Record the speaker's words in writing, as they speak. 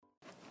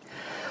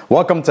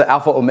Welcome to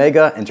Alpha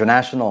Omega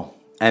International,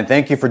 and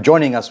thank you for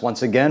joining us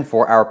once again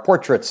for our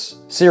Portraits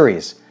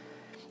series.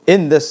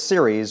 In this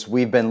series,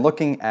 we've been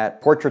looking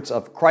at portraits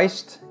of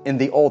Christ in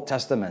the Old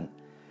Testament,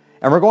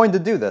 and we're going to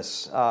do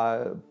this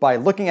by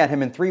looking at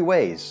him in three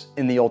ways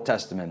in the Old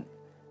Testament.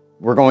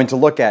 We're going to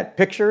look at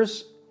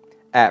pictures,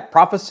 at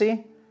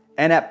prophecy,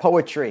 and at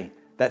poetry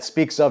that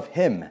speaks of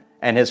him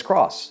and his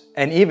cross,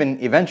 and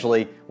even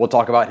eventually we'll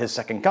talk about his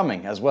second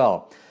coming as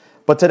well.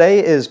 But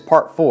today is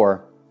part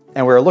 4,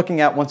 and we're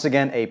looking at once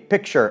again a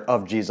picture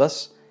of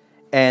Jesus,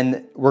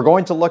 and we're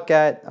going to look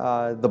at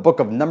the book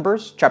of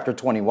Numbers, chapter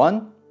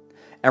 21,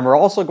 and we're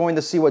also going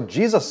to see what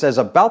Jesus says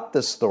about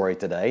this story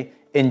today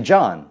in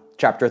John,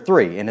 chapter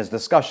 3, in his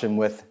discussion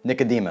with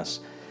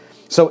Nicodemus.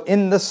 So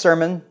in this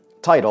sermon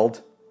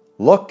titled,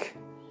 Look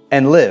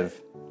and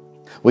Live,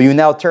 will you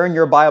now turn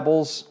your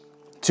Bibles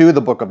to the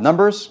book of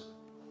Numbers?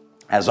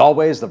 As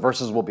always, the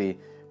verses will be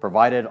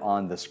provided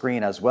on the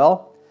screen as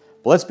well.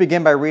 But let's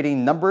begin by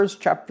reading Numbers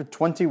chapter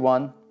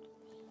 21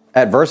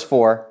 at verse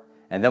 4,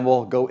 and then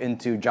we'll go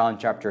into John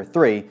chapter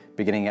 3,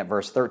 beginning at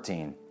verse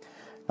 13.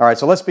 All right,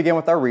 so let's begin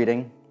with our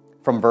reading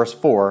from verse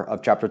 4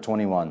 of chapter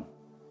 21.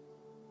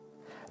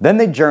 Then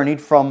they journeyed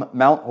from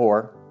Mount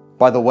Hor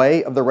by the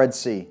way of the Red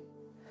Sea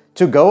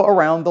to go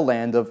around the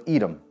land of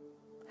Edom.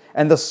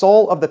 And the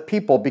soul of the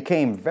people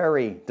became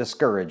very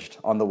discouraged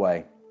on the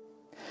way.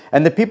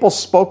 And the people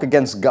spoke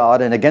against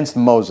God and against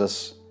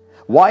Moses.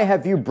 Why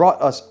have you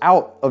brought us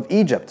out of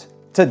Egypt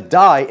to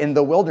die in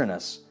the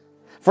wilderness?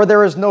 For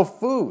there is no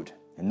food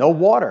and no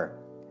water,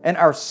 and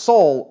our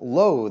soul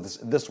loathes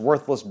this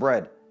worthless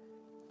bread.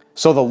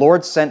 So the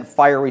Lord sent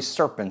fiery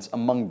serpents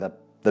among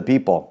the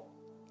people,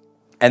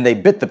 and they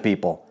bit the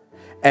people,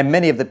 and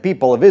many of the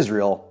people of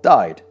Israel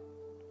died.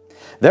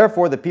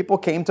 Therefore the people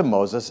came to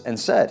Moses and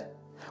said,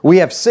 We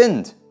have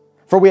sinned,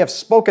 for we have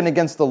spoken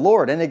against the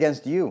Lord and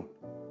against you.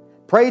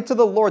 Pray to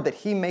the Lord that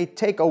he may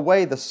take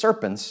away the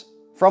serpents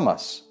from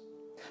us.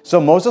 So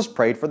Moses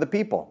prayed for the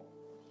people.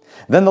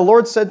 Then the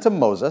Lord said to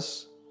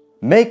Moses,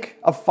 Make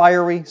a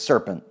fiery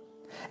serpent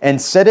and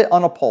set it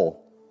on a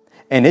pole,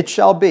 and it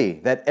shall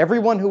be that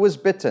everyone who is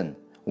bitten,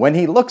 when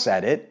he looks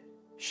at it,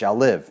 shall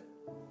live.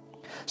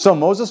 So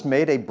Moses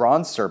made a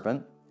bronze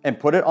serpent and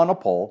put it on a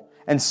pole,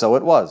 and so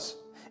it was.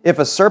 If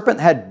a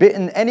serpent had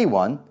bitten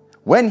anyone,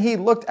 when he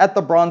looked at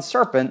the bronze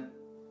serpent,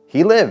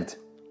 he lived.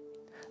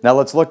 Now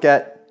let's look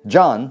at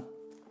John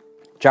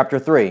chapter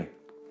 3.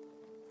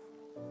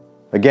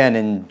 Again,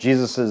 in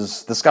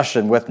Jesus'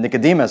 discussion with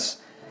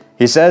Nicodemus,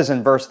 he says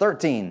in verse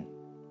 13,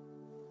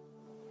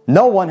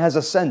 No one has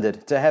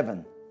ascended to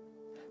heaven,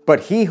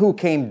 but he who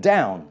came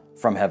down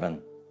from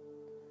heaven.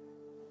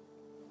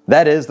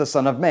 That is the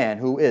Son of Man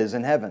who is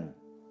in heaven.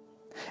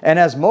 And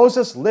as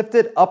Moses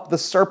lifted up the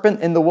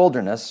serpent in the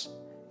wilderness,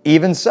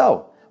 even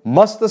so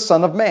must the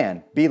Son of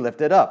Man be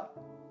lifted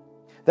up,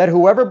 that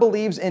whoever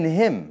believes in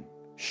him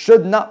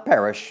should not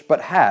perish,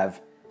 but have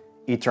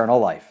eternal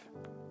life.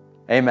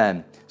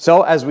 Amen.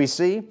 So as we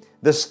see,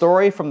 the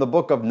story from the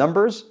book of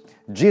Numbers,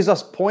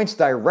 Jesus points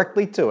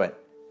directly to it,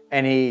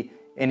 and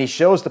he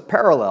shows the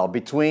parallel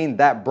between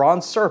that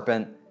bronze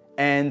serpent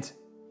and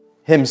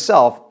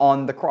himself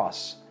on the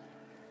cross.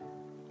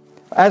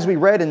 As we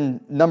read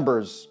in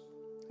Numbers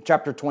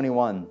chapter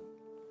 21,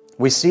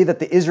 we see that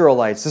the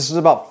Israelites, this is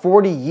about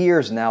 40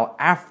 years now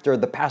after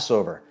the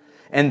Passover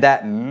and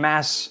that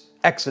mass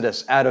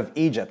exodus out of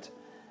Egypt.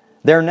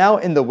 They're now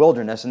in the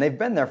wilderness, and they've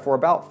been there for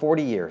about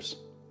 40 years.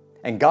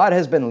 And God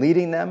has been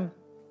leading them,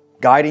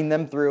 guiding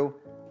them through,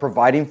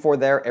 providing for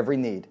their every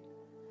need.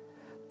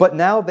 But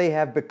now they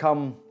have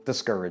become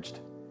discouraged.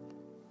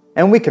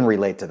 And we can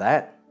relate to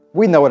that.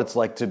 We know what it's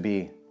like to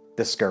be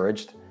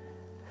discouraged.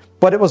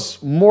 But it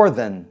was more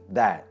than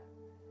that.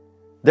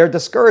 Their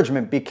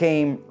discouragement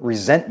became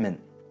resentment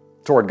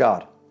toward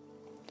God.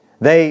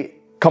 They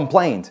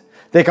complained.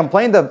 They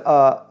complained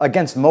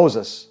against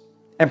Moses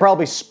and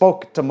probably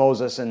spoke to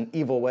Moses in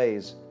evil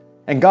ways.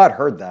 And God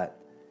heard that.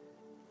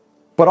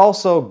 But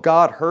also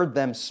God heard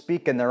them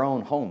speak in their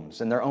own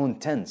homes, in their own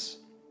tents,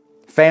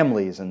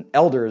 families and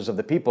elders of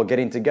the people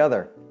getting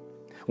together.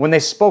 When they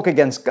spoke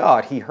against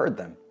God, he heard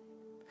them.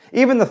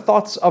 Even the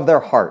thoughts of their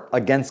heart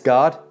against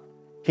God,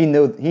 he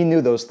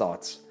knew those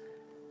thoughts.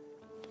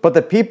 But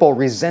the people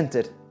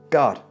resented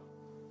God.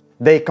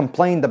 They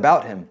complained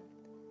about him.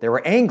 They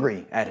were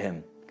angry at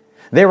him.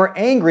 They were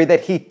angry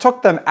that he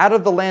took them out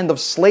of the land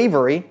of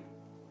slavery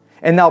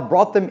and now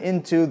brought them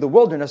into the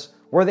wilderness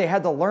where they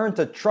had to learn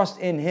to trust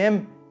in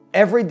him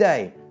every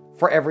day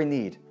for every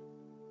need.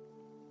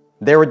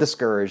 They were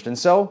discouraged. And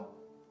so,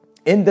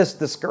 in this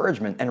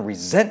discouragement and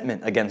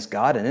resentment against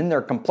God and in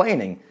their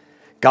complaining,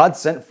 God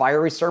sent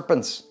fiery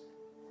serpents.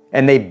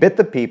 And they bit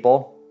the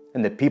people,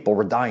 and the people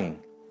were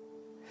dying.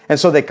 And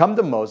so they come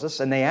to Moses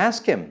and they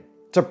ask him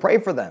to pray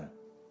for them.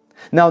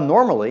 Now,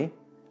 normally,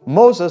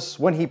 Moses,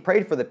 when he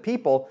prayed for the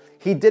people,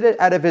 he did it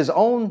out of his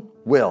own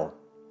will.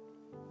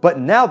 But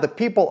now the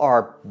people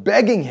are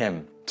begging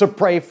him to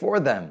pray for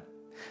them.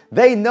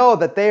 They know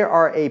that they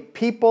are a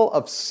people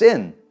of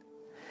sin,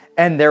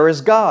 and there is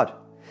God.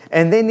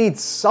 And they need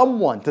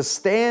someone to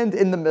stand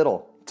in the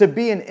middle, to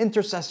be an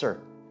intercessor,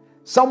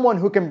 someone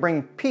who can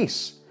bring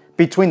peace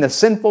between the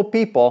sinful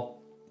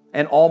people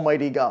and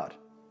Almighty God.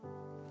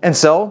 And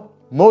so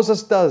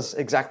Moses does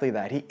exactly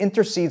that. He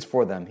intercedes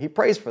for them. He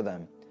prays for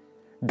them.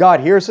 God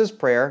hears his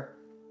prayer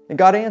and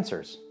God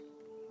answers.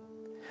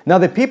 Now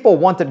the people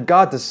wanted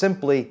God to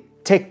simply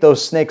take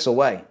those snakes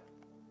away,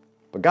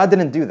 but God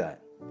didn't do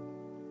that.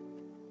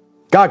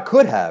 God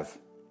could have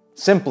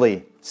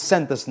simply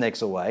sent the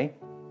snakes away,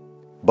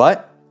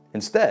 but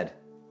instead,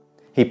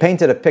 he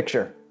painted a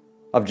picture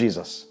of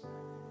Jesus.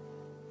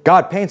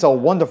 God paints a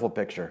wonderful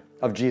picture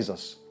of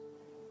Jesus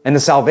and the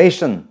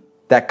salvation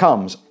that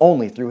comes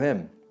only through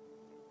him.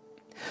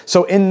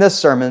 So in this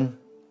sermon,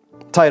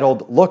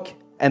 titled Look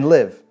and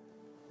Live,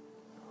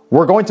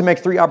 we're going to make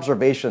 3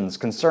 observations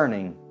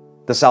concerning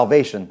the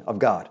salvation of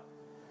God.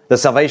 The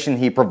salvation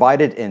he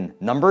provided in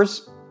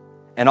Numbers,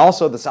 and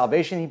also the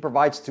salvation he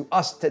provides to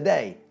us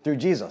today through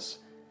Jesus.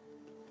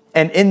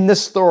 And in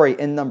this story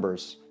in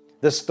Numbers,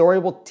 this story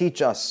will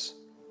teach us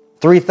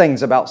 3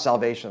 things about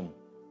salvation.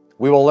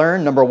 We will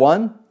learn, number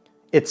 1,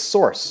 its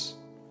source.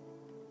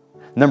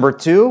 Number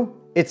 2,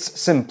 its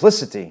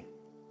simplicity.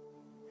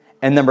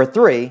 And number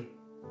 3,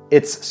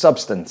 its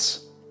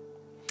substance.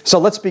 So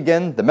let's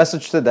begin the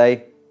message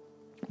today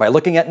by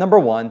looking at number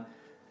 1,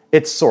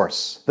 its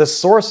source, the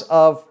source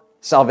of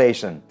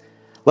salvation.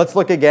 Let's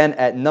look again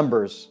at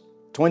Numbers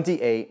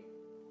 28,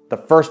 the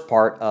first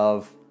part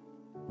of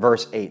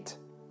verse 8.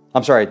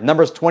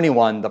 Numbers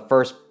 21, the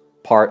first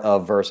part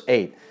of verse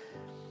 8.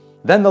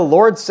 Then the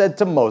Lord said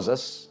to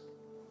Moses,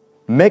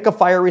 "Make a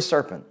fiery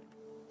serpent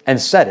and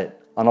set it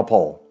on a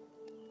pole."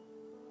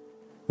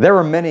 There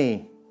were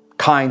many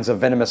kinds of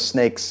venomous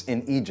snakes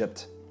in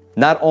Egypt,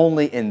 not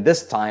only in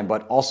this time,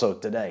 but also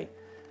today.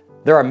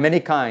 There are many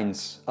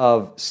kinds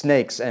of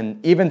snakes,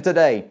 and even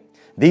today,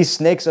 these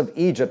snakes of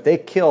Egypt, they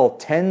kill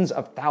tens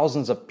of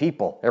thousands of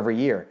people every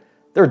year.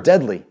 They're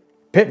deadly.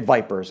 Pit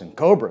vipers and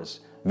cobras,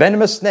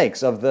 venomous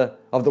snakes of the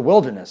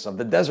wilderness, of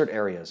the desert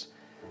areas.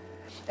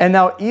 And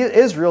now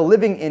Israel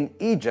living in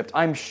Egypt,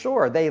 I'm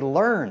sure they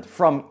learned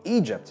from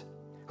Egypt,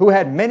 who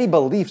had many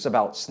beliefs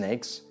about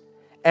snakes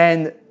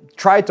and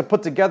tried to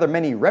put together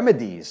many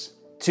remedies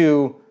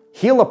to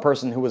heal a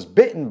person who was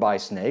bitten by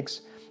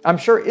snakes. I'm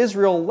sure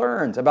Israel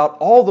learned about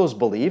all those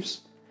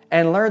beliefs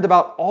and learned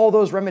about all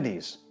those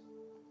remedies.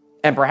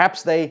 And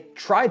perhaps they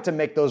tried to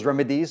make those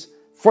remedies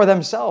for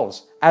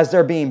themselves as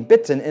they're being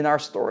bitten in our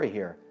story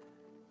here.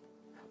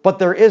 But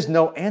there is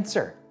no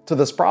answer to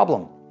this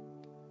problem.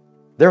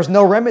 There's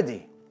no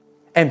remedy.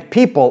 And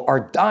people are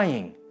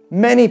dying.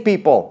 Many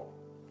people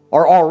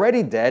are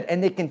already dead,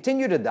 and they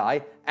continue to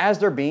die as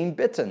they're being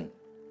bitten.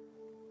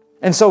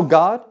 And so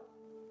God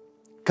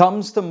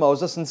comes to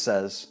Moses and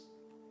says,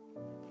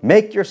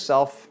 "Make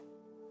yourself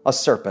a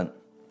serpent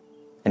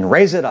and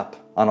raise it up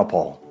on a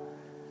pole."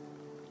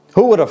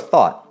 Who would have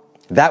thought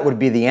that would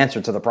be the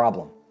answer to the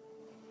problem?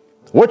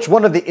 Which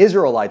one of the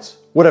Israelites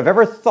would have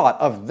ever thought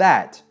of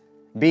that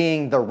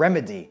being the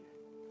remedy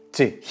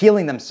to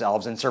healing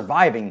themselves and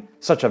surviving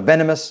such a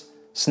venomous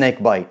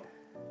snake bite?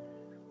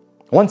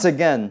 Once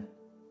again,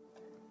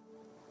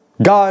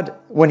 God,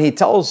 when he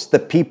tells the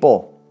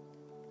people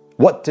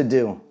what to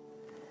do,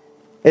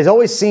 it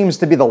always seems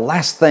to be the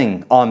last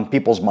thing on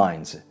people's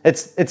minds.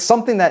 It's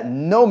something that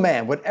no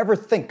man would ever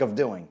think of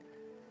doing.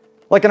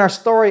 Like in our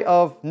story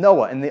of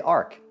Noah and the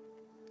ark.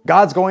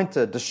 God's going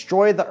to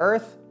destroy the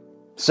earth.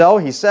 So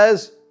he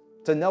says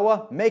to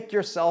Noah, "Make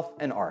yourself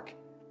an ark.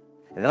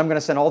 And then I'm going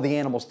to send all the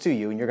animals to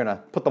you and you're going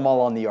to put them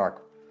all on the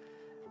ark."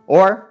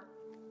 Or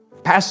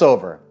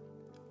Passover,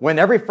 when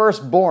every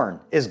firstborn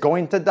is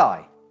going to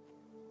die,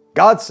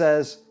 God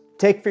says,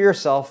 "Take for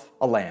yourself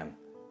a lamb."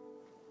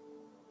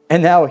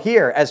 And now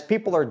here, as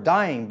people are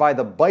dying by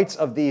the bites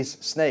of these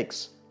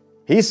snakes,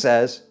 he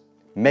says,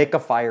 "Make a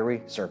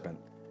fiery serpent."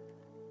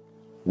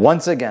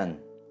 Once again,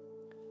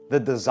 the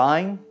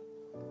design,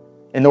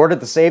 in order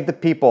to save the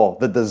people,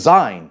 the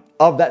design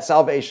of that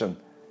salvation,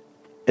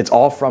 it's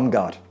all from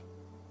God.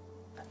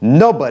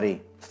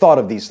 Nobody thought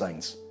of these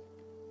things.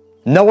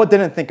 Noah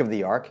didn't think of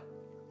the ark.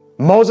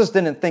 Moses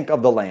didn't think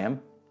of the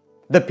lamb.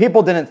 The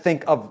people didn't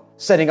think of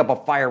setting up a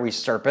fiery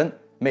serpent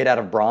made out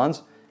of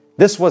bronze.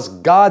 This was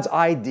God's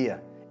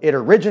idea. It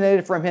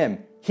originated from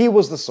him. He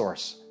was the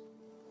source.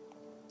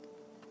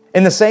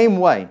 In the same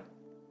way,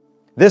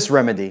 this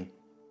remedy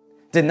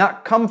did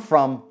not come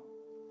from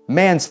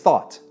man's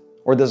thought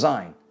or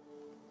design.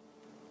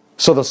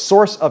 So the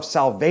source of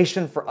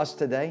salvation for us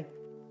today,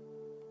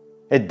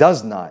 it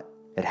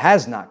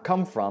has not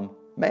come from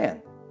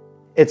man.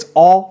 It's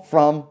all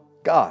from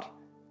God.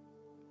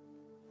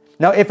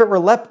 Now, if it were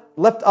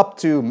left up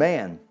to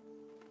man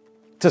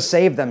to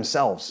save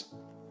themselves,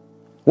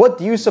 what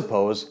do you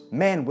suppose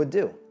man would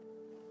do?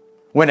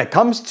 When it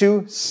comes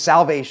to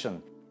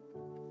salvation,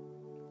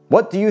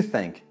 what do you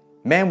think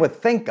man would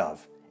think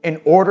of in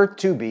order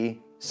to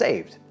be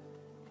saved?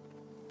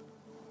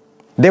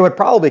 They would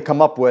probably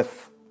come up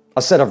with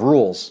a set of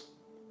rules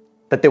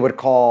that they would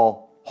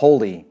call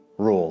holy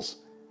rules.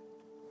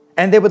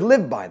 And they would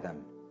live by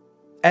them.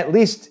 at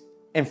least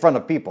in front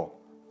of people.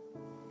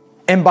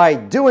 And by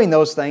doing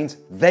those things,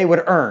 they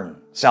would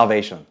earn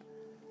salvation.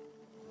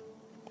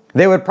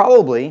 They would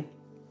probably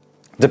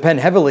depend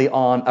heavily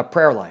on a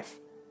prayer life.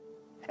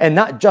 And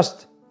not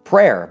just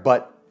prayer,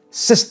 but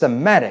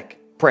systematic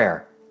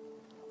prayer.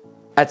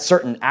 At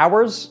certain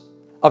hours,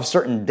 of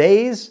certain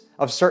days,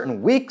 of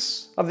certain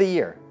weeks of the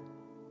year.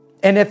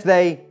 And if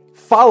they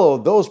follow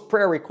those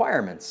prayer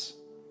requirements,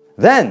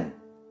 then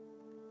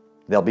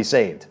they'll be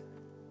saved.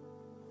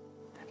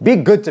 Be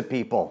good to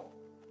people.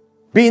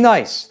 Be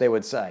nice, they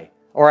would say.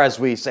 Or as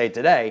we say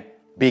today,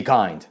 be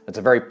kind. It's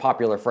a very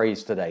popular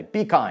phrase today.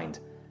 Be kind.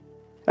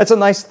 That's a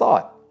nice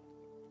thought.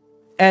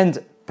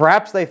 And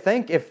perhaps they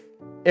think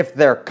if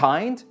they're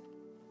kind,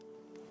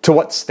 to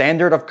what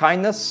standard of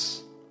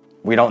kindness?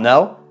 We don't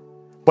know.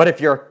 But if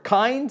you're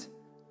kind,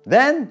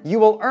 then you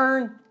will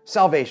earn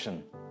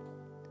salvation.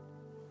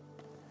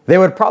 They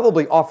would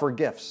probably offer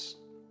gifts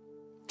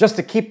just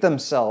to keep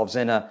themselves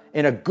in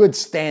a good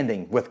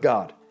standing with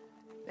God.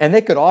 And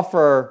they could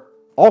offer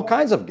all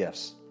kinds of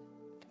gifts.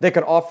 They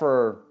could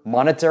offer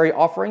monetary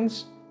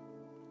offerings,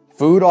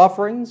 food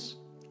offerings,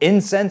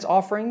 incense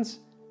offerings.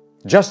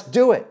 Just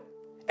do it,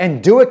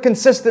 and do it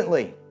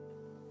consistently,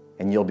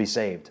 and you'll be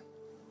saved.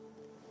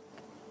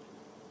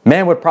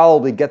 Man would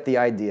probably get the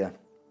idea,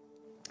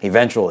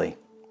 eventually,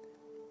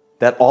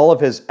 that all of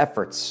his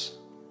efforts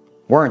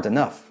weren't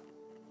enough.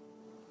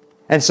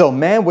 And so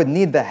man would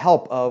need the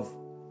help of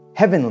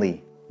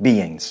heavenly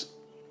beings,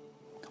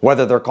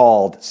 whether they're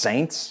called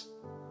saints,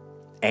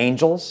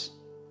 angels,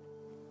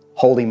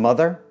 Holy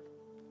Mother.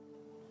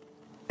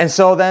 And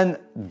so then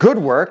good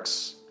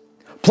works,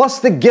 plus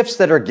the gifts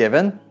that are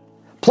given,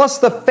 plus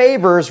the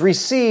favors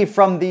received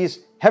from these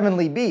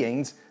heavenly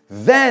beings,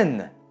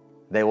 then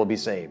they will be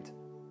saved.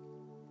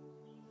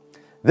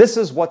 This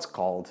is what's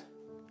called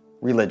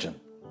religion.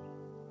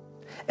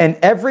 And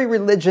every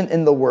religion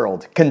in the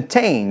world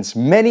contains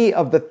many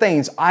of the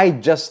things I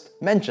just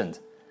mentioned.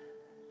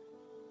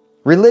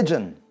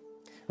 Religion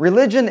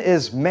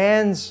is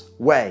man's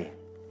way,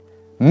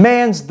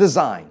 man's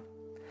design,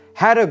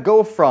 how to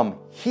go from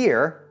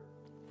here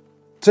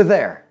to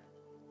there,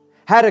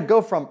 how to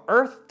go from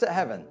earth to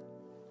heaven,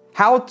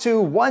 how to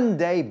one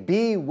day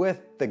be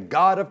with the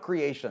God of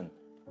creation.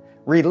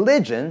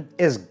 Religion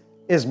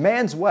is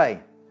man's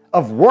way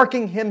of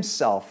working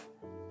himself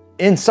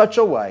in such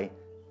a way,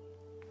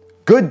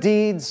 good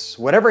deeds,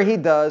 whatever he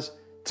does,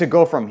 to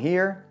go from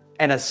here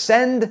and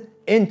ascend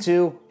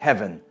into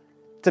heaven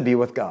to be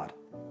with God.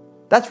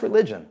 That's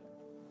religion.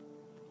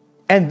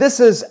 And this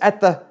is at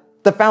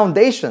the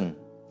foundation,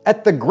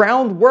 at the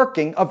ground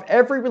working of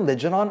every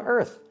religion on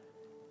earth.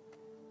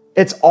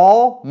 It's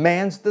all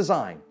man's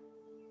design,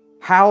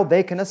 how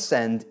they can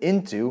ascend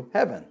into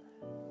heaven.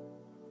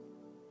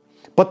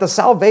 But the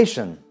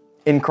salvation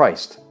in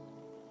Christ,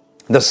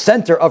 the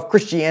center of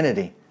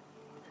Christianity,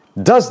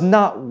 does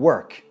not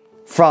work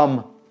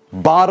from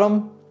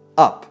bottom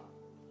up.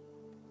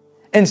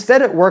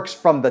 Instead, it works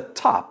from the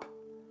top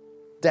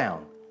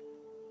down.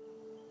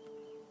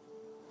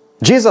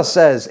 Jesus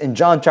says in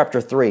John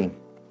chapter 3,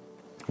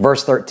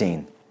 verse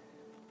 13,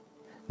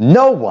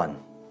 "No one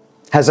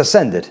has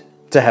ascended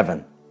to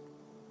heaven,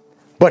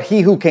 but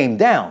he who came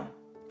down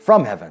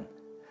from heaven,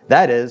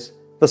 that is,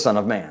 the Son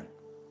of Man."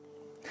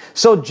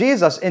 So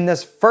Jesus, in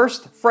this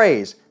first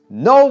phrase,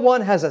 no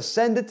one has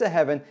ascended to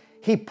heaven,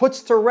 he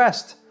puts to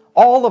rest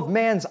all of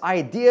man's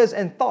ideas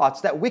and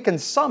thoughts that we can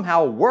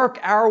somehow work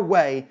our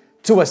way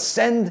to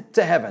ascend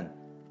to heaven.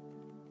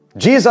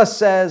 Jesus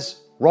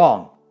says,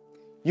 wrong.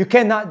 You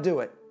cannot do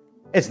it.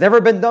 It's never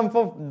been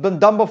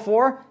done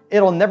before.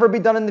 It'll never be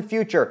done in the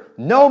future.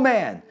 No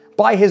man,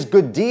 by his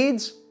good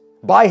deeds,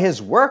 by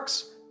his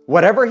works,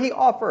 whatever he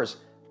offers,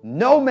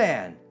 no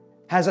man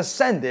has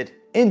ascended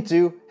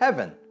into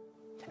heaven.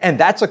 And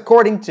that's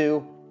according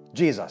to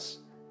Jesus.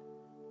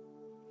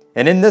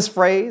 And in this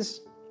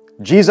phrase,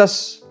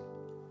 Jesus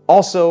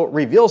also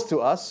reveals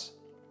to us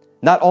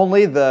not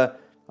only the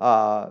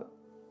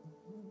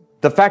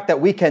fact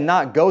that we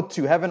cannot go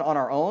to heaven on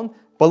our own,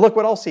 but look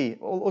what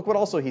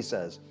also he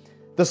says.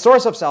 The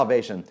source of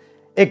salvation,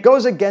 it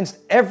goes against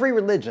every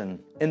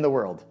religion in the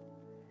world.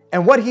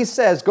 And what he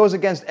says goes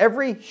against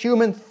every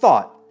human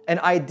thought and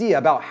idea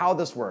about how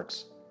this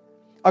works.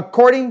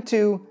 According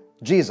to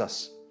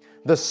Jesus,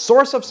 the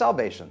source of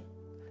salvation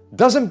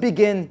doesn't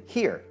begin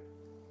here.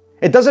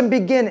 It doesn't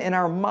begin in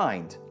our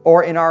mind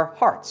or in our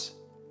hearts.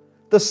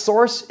 The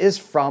source is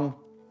from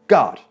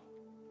God.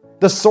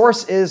 The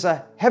source is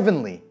a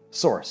heavenly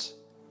source.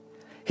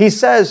 He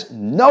says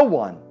no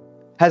one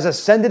has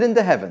ascended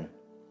into heaven.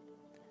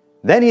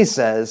 Then he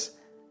says,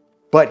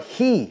 but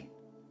he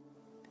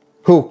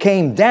who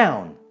came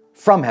down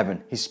from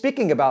heaven. He's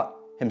speaking about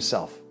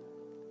himself.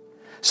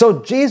 So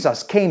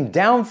Jesus came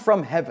down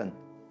from heaven.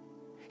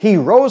 He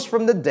rose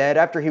from the dead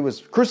after he was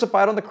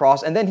crucified on the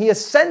cross, and then he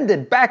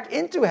ascended back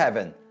into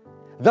heaven,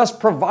 thus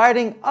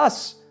providing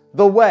us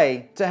the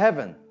way to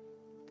heaven.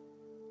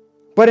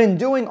 But in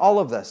doing all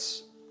of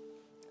this,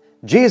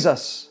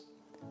 Jesus,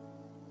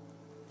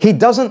 he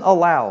doesn't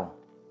allow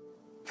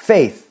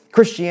faith,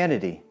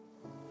 Christianity,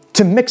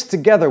 to mix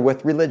together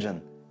with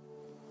religion.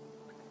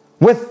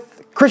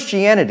 With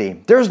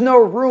Christianity, there's no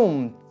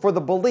room for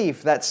the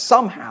belief that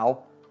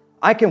somehow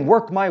I can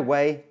work my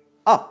way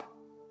up.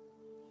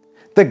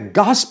 The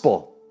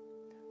gospel,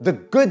 the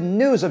good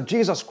news of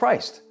Jesus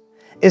Christ,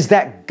 is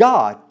that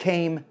God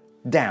came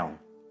down.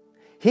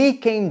 He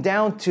came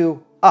down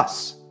to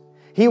us.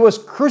 He was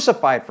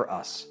crucified for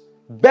us,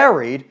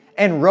 buried,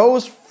 and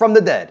rose from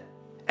the dead.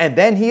 And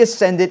then He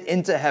ascended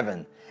into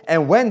heaven.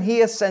 And when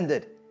He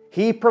ascended,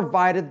 He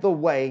provided the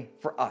way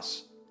for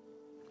us.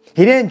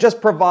 He didn't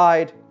just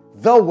provide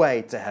the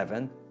way to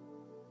heaven,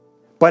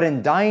 but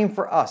in dying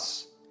for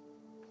us,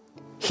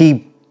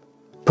 He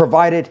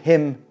provided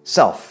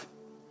Himself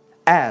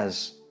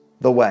as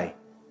the way.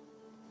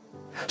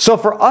 So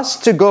for us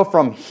to go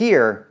from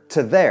here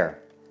to there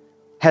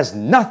has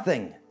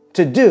nothing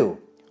to do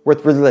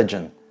with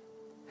religion,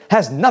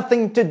 has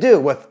nothing to do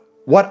with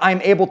what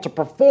I'm able to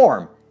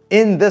perform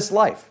in this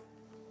life.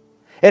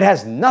 It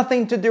has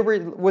nothing to do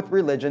with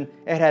religion.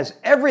 It has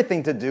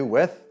everything to do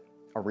with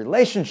a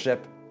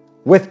relationship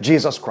with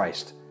Jesus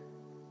Christ.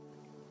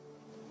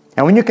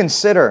 And when you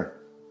consider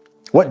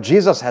what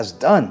Jesus has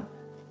done,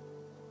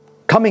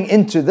 coming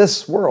into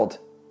this world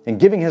and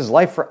giving His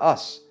life for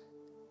us,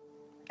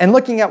 and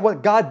looking at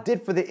what God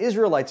did for the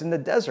Israelites in the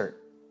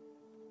desert,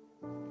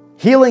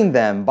 healing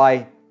them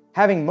by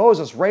having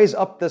Moses raise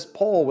up this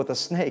pole with a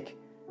snake.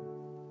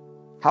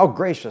 How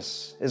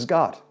gracious is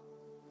God?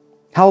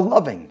 How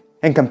loving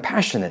and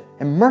compassionate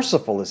and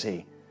merciful is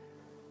He?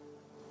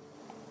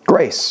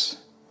 Grace.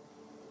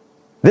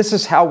 This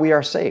is how we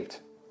are saved.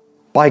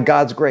 By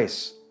God's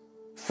grace,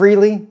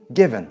 freely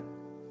given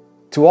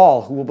to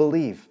all who will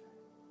believe.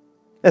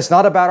 It's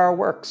not about our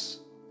works.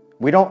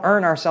 We don't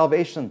earn our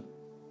salvation.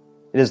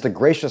 It is the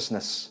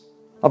graciousness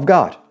of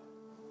God.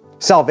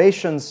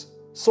 Salvation's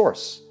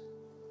source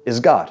is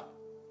God.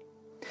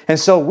 And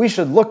so we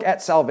should look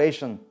at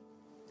salvation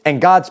and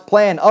God's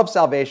plan of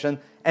salvation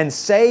and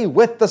say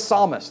with the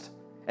psalmist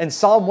in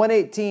Psalm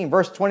 118,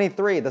 verse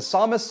 23, the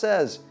psalmist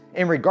says,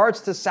 in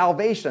regards to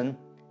salvation,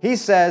 he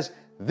says,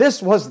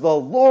 "This was the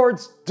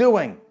Lord's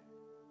doing.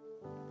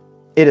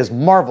 It is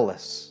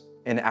marvelous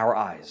in our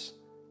eyes."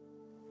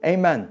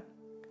 Amen.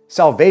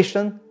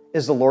 Salvation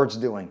is the Lord's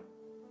doing.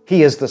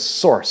 He is the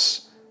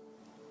source.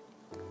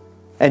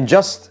 And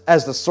just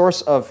as the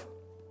source of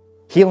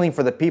healing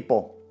for the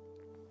people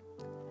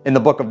in the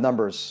book of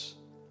Numbers,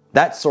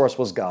 that source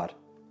was God.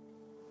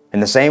 In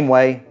the same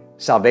way,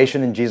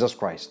 salvation in Jesus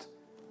Christ,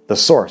 the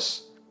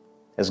source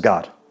is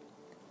God.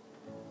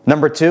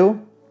 Number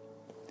two,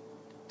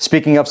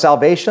 speaking of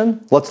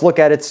salvation, let's look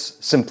at its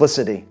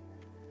simplicity.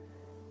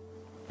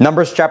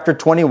 Numbers chapter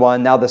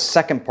 21, now the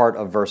second part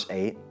of verse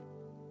 8.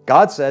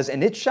 God says,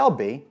 "And it shall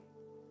be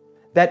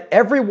that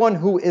everyone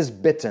who is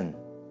bitten,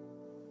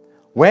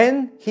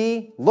 when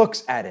he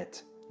looks at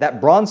it,"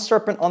 that bronze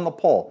serpent on the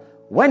pole,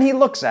 when he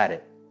looks at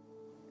it,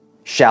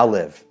 shall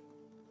live.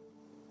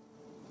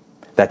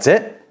 That's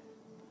it?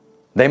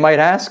 They might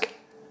ask.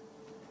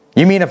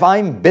 You mean if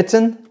I'm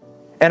bitten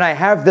and I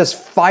have this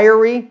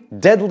fiery,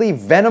 deadly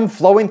venom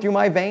flowing through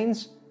my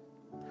veins,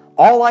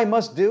 all I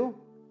must do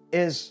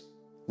is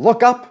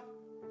look up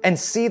and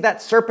see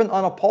that serpent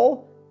on a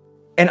pole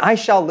and I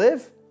shall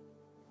live?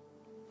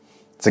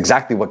 It's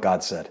exactly what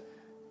God said.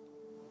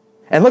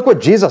 And look what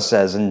Jesus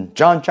says in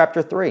John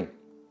chapter 3,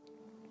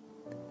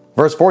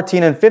 verse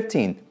 14 and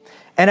 15.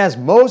 "And as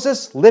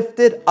Moses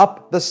lifted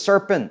up the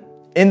serpent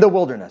in the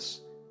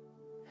wilderness,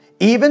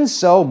 even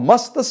so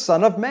must the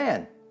Son of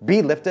Man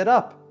be lifted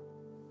up,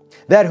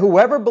 that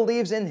whoever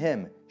believes in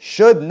Him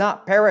should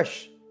not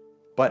perish,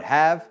 but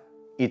have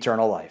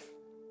eternal life."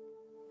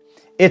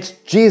 It's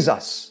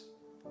Jesus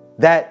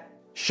that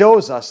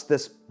shows us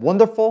this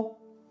wonderful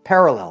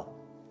parallel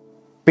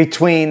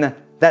between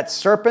that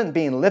serpent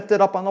being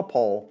lifted up on a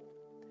pole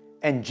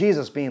and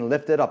Jesus being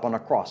lifted up on a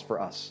cross for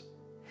us.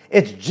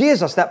 It's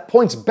Jesus that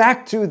points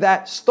back to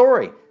that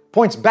story,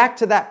 points back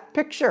to that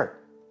picture,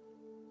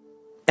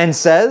 and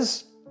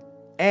says,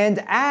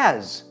 "And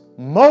as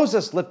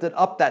Moses lifted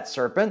up that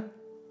serpent,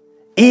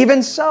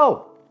 even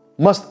so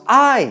must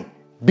I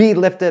be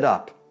lifted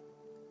up,"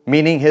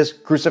 meaning His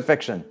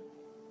crucifixion.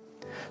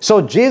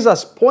 So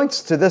Jesus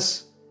points to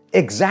this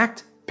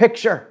exact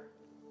picture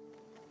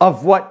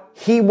of what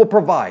He will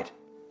provide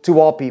to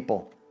all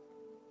people.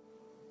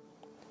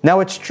 Now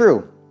it's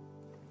true,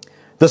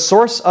 the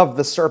source of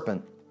the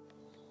serpent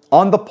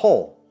on the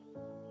pole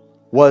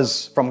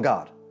was from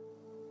God.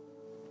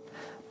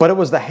 But it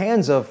was the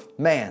hands of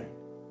man.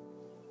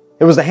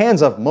 It was the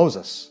hands of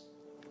Moses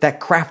that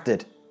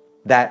crafted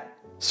that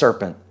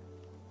serpent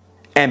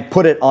and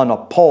put it on a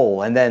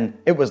pole. And then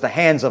it was the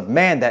hands of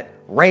man that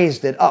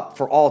raised it up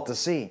for all to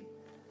see.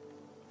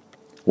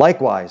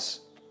 Likewise,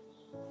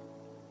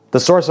 the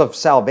source of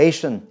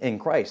salvation in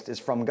Christ is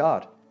from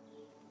God.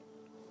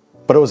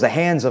 But it was the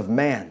hands of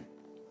man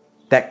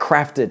that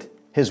crafted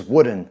His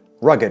wooden,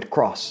 rugged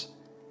cross.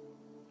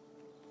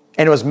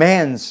 And it was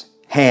man's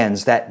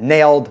hands that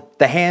nailed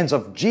the hands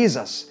of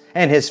Jesus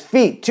and His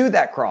feet to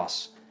that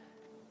cross.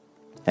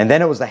 And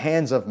then it was the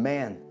hands of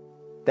man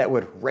that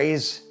would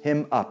raise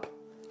him up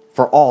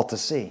for all to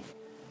see.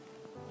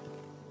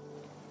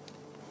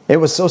 It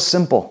was so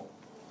simple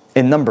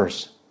in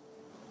Numbers.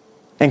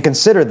 And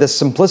consider this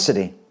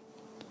simplicity.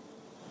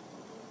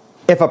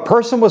 If a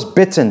person was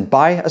bitten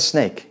by a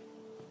snake,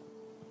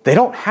 they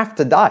don't have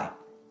to die.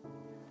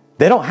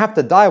 They don't have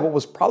to die what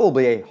was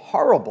probably a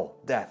horrible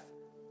death.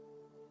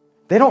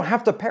 They don't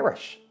have to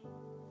perish.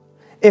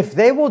 If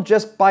they will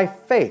just by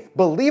faith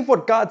believe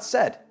what God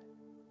said,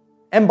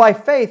 and by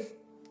faith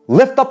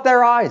lift up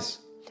their eyes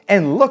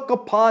and look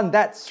upon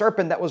that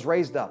serpent that was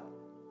raised up,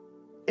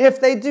 if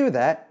they do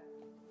that,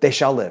 they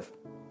shall live.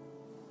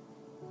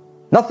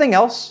 Nothing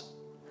else.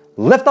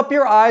 Lift up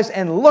your eyes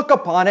and look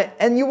upon it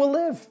and you will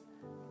live.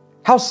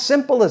 How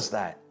simple is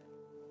that?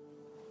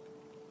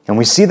 And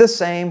we see the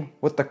same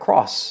with the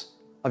cross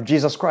of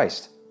Jesus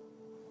Christ.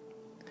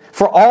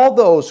 For all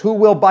those who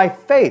will by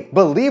faith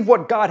believe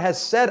what God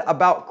has said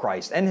about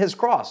Christ and his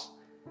cross,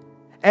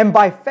 and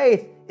by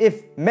faith,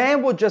 if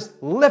man will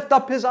just lift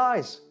up his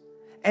eyes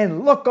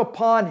and look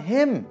upon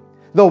him,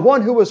 the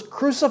one who was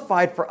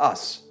crucified for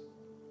us,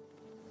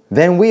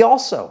 then we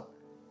also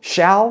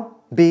shall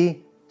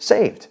be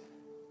saved.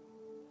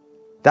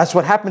 That's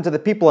what happened to the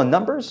people in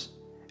Numbers,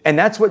 and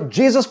that's what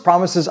Jesus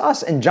promises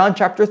us in John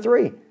chapter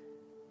 3.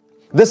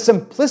 The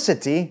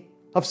simplicity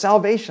of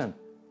salvation.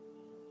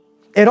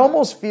 It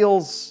almost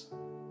feels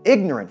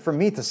ignorant for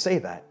me to say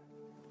that.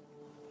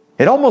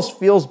 It almost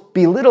feels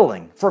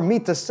belittling for me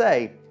to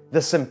say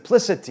the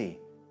simplicity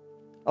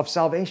of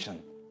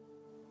salvation.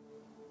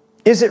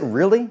 Is it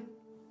really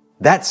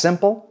that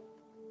simple?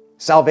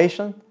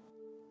 Salvation?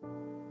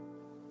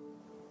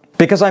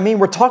 Because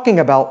we're talking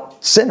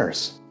about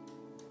sinners,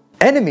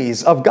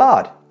 enemies of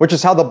God, which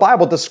is how the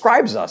Bible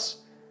describes us,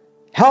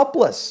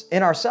 helpless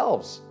in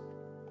ourselves,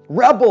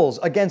 rebels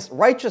against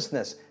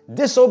righteousness,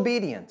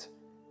 disobedient.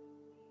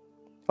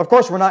 Of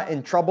course, we're not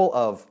in trouble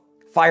of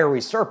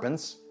fiery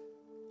serpents,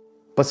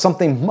 but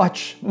something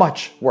much,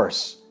 much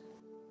worse.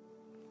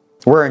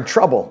 We're in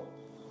trouble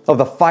of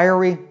the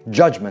fiery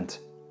judgment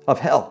of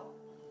hell.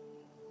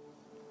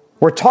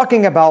 We're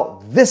talking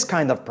about this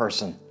kind of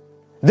person,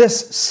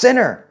 this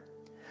sinner,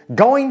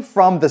 going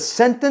from the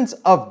sentence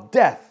of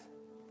death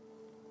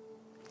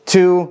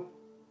to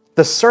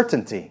the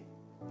certainty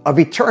of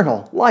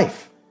eternal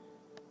life.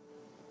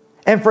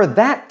 And for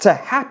that to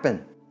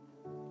happen,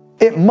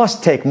 it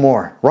must take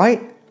more,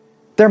 right?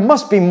 There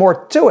must be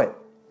more to it.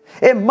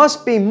 It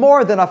must be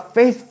more than a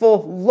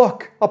faithful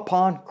look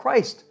upon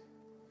Christ.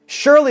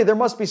 Surely there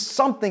must be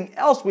something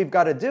else we've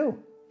got to do,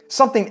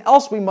 something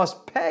else we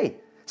must pay,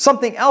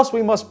 something else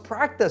we must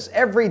practice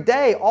every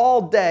day,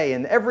 all day,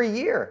 and every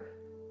year.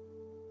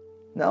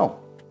 No,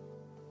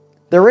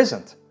 there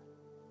isn't.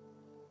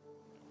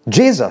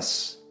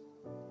 Jesus,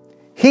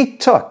 he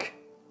took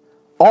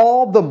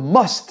all the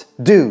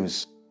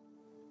must-dos.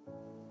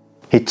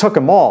 He took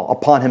them all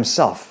upon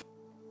himself,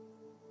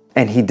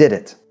 and he did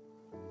it.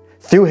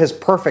 Through his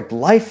perfect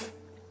life,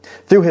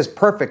 through his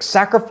perfect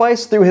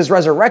sacrifice, through his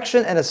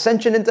resurrection and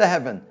ascension into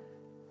heaven,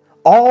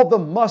 all the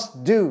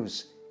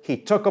must-dos he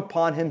took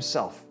upon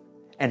himself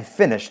and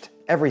finished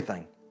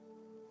everything.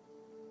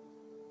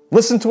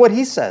 Listen to what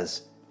he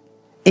says.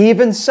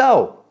 Even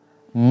so,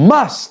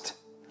 must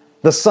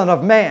the Son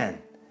of Man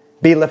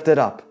be lifted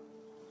up.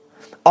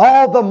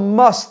 All the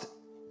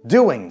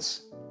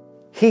must-doings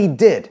he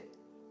did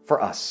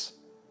for us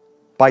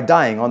by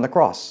dying on the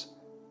cross.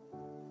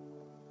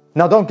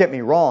 Now, don't get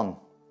me wrong.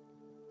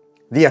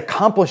 The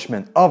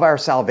accomplishment of our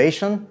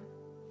salvation,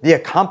 the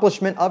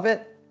accomplishment of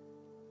it,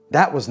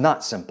 that was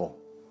not simple.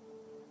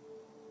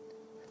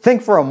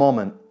 Think for a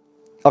moment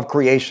of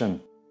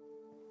creation.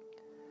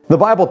 The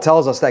Bible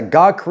tells us that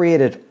God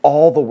created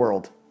all the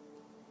world,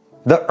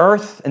 the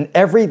earth and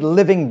every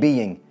living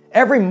being,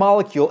 every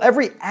molecule,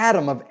 every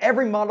atom of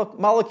every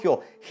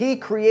molecule. He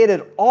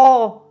created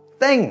all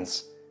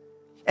things.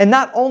 And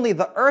not only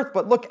the earth,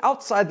 but look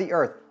outside the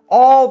earth,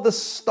 all the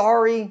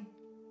starry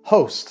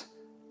host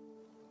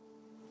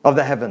of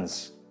the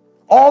heavens,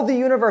 all the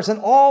universe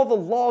and all the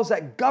laws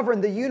that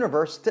govern the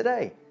universe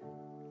today.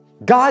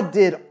 God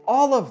did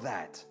all of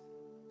that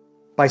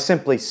by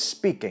simply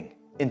speaking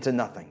into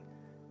nothing.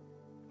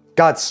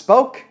 God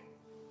spoke,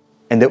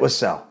 and it was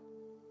so.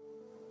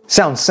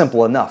 Sounds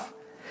simple enough.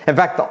 In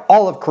fact,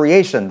 all of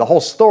creation, the whole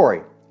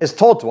story, is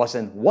told to us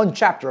in one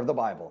chapter of the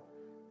Bible.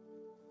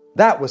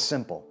 That was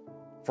simple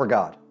for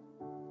God.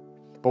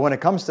 But when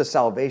it comes to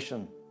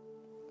salvation,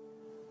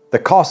 the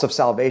cost of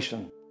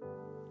salvation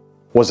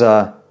was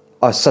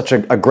such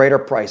a greater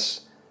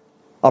price,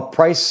 a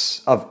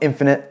price of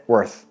infinite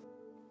worth.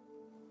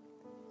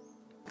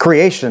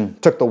 Creation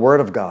took the Word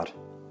of God.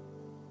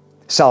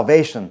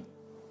 Salvation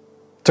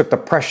took the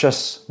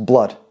precious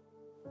blood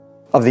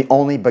of the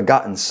only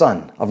begotten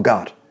Son of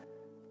God.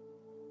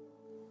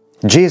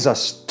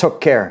 Jesus took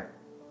care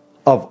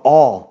of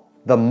all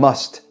the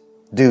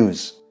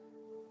must-dos.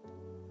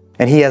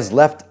 And he has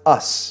left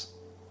us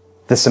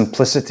the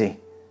simplicity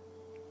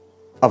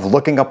of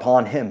looking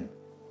upon him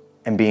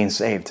and being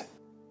saved.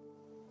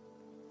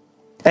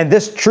 And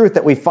this truth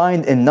that we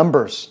find in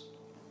Numbers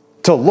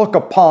to look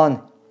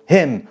upon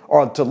Him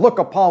or to look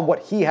upon what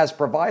He has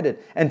provided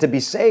and to be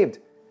saved.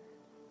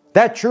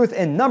 That truth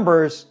in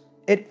Numbers,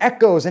 it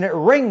echoes and it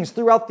rings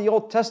throughout the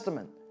Old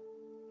Testament.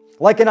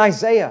 Like in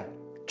Isaiah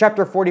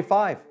chapter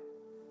 45.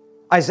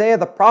 Isaiah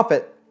the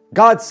prophet,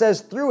 God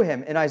says through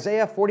him in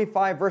Isaiah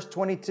 45 verse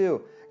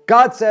 22,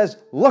 God says,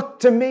 "Look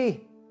to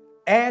me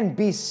and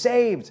be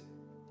saved,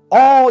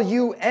 all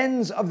you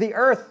ends of the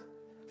earth,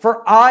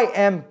 for I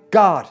am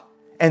God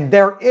and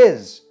there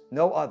is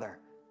no other."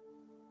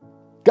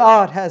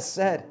 God has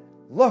said,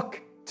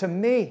 "Look to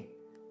me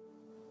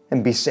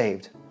and be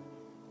saved."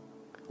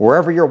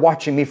 Wherever you're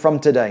watching me from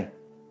today,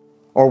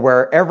 or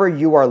wherever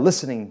you are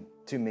listening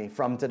to me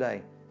from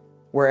today,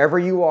 wherever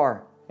you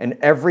are in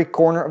every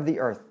corner of the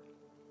earth,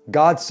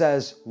 God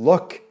says,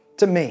 "Look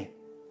to me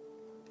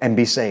and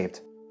be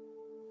saved."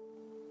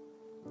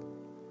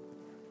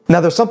 Now,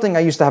 there's something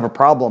I used to have a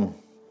problem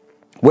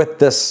with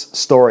this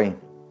story.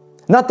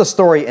 Not the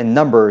story in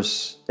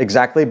Numbers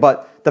exactly,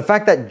 but the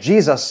fact that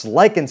Jesus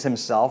likens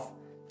himself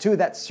to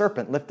that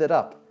serpent lifted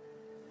up.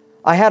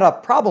 I had a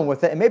problem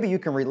with it, and maybe you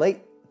can relate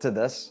to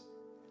this.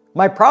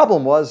 My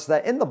problem was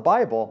that in the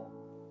Bible,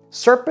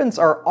 serpents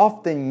are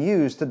often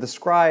used to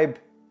describe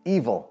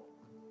evil,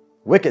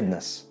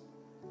 wickedness.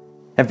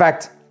 In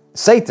fact,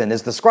 Satan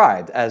is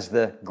described as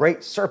the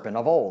great serpent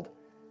of old.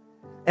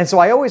 And so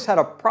I always had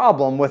a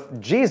problem with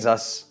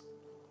Jesus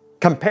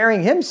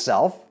comparing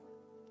himself,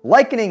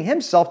 likening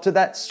himself to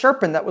that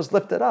serpent that was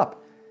lifted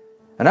up.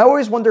 And I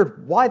always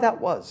wondered why that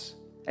was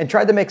and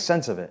tried to make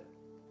sense of it.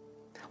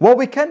 Well,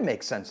 we can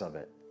make sense of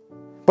it.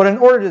 But in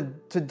order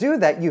to do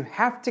that, you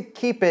have to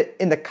keep it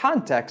in the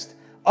context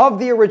of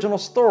the original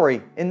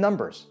story in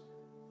Numbers.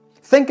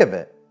 Think of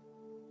it.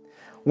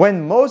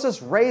 When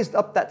Moses raised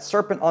up that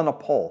serpent on a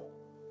pole,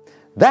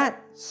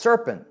 that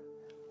serpent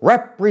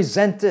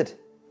represented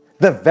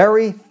the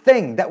very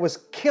thing that was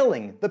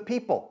killing the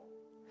people.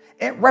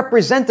 It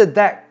represented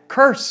that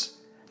curse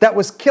that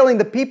was killing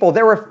the people.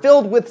 They were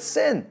filled with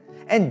sin,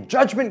 and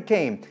judgment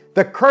came.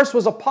 The curse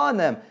was upon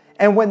them.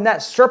 And when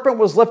that serpent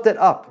was lifted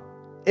up,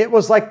 it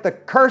was like the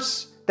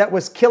curse that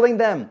was killing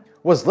them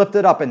was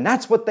lifted up. And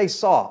that's what they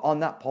saw on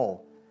that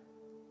pole.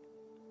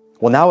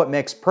 Well, now it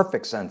makes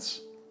perfect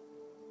sense.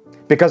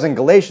 Because in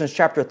Galatians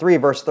chapter 3,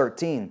 verse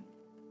 13,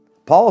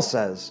 Paul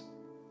says,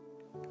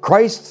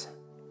 "Christ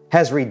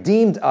has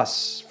redeemed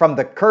us from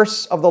the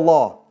curse of the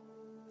law,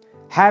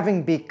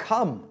 having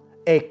become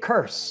a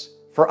curse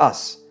for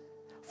us.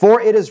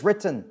 For it is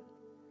written,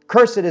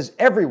 'Cursed is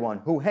everyone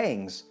who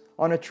hangs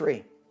on a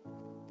tree.'"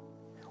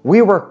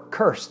 We were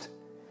cursed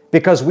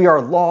because we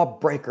are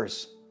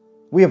lawbreakers.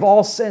 We have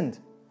all sinned,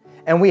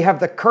 and we have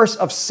the curse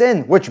of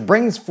sin, which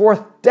brings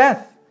forth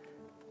death.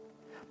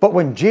 But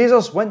when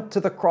Jesus went to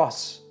the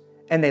cross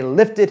and they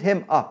lifted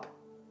him up,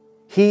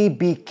 he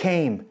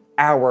became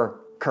our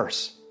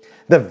curse.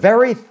 The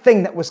very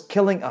thing that was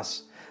killing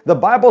us. The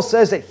Bible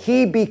says that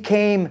he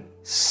became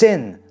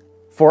sin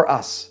for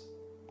us.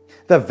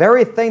 The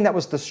very thing that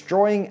was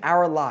destroying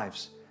our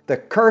lives, the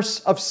curse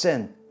of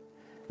sin,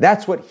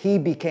 that's what he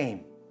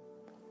became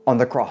on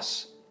the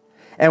cross.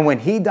 And when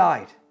he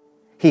died,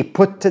 he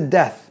put to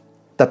death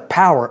the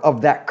power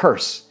of that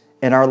curse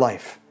in our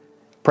life.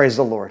 Praise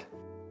the Lord.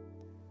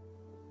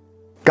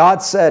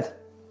 God said,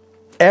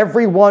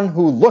 "Everyone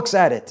who looks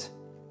at it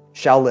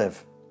shall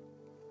live."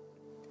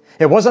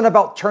 It wasn't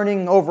about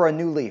turning over a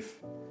new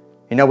leaf.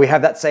 You know, we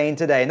have that saying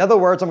today. In other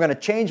words, I'm going to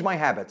change my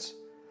habits.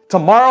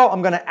 Tomorrow,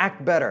 I'm going to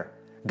act better.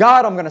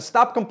 God, I'm going to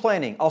stop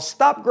complaining. I'll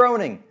stop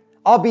groaning.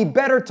 I'll be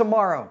better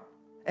tomorrow.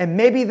 And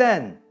maybe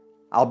then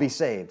I'll be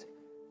saved.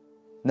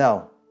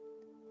 No.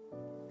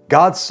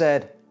 God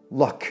said,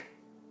 "Look.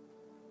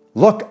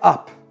 Look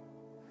up.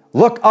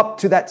 Look up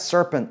to that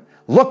serpent.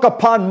 Look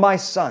upon my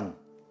son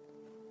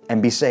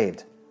and be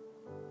saved."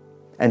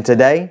 And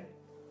today,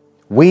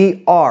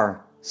 we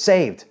are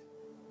saved.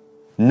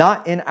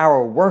 Not in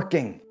our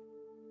working,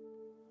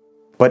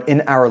 but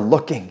in our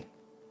looking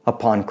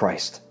upon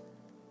Christ.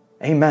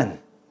 Amen.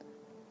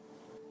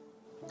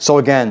 So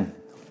again,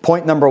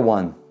 point number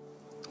 1,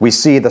 we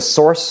see the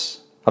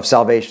source of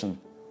salvation.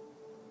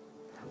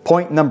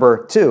 Point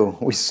number 2,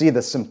 we see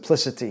the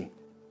simplicity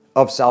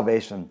of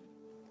salvation.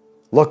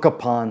 Look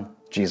upon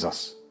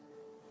Jesus.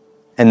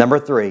 And number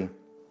 3,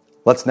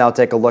 let's now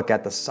take a look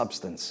at the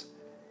substance.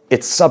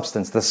 Its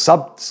substance, the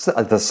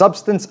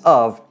substance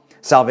of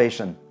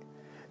salvation.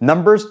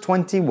 Numbers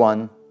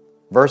 21,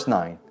 verse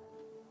 9.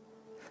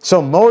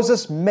 "So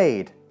Moses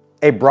made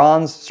a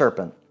bronze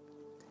serpent,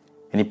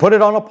 and he put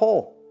it on a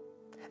pole.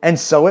 And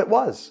so it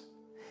was,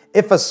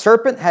 if a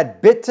serpent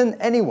had bitten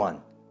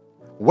anyone,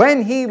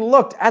 when he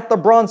looked at the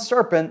bronze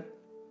serpent,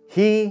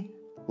 he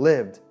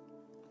lived."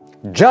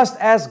 Just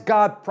as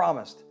God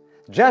promised,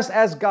 just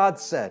as God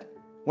said,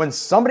 when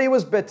somebody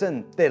was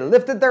bitten, they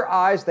lifted their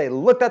eyes, they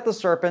looked at the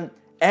serpent,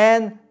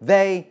 and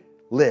they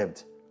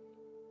lived.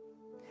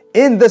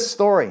 In this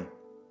story,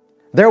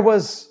 there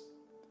was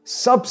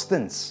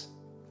substance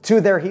to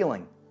their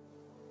healing.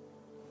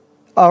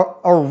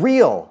 A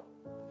real,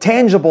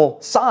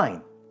 tangible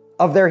sign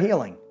of their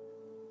healing.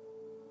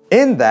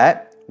 In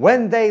that,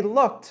 when they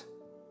looked,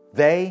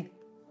 they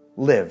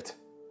lived.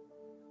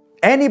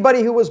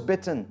 Anybody who was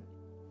bitten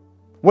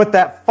with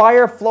that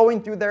fire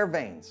flowing through their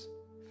veins,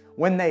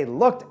 when they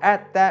looked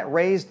at that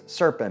raised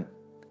serpent,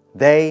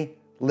 they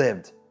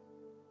lived.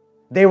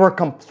 They were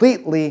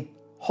completely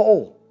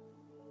whole.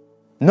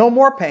 No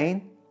more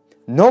pain,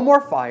 no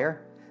more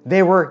fire.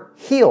 They were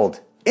healed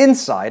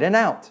inside and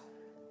out.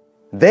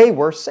 They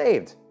were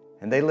saved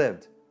and they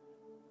lived.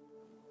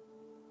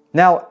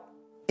 Now,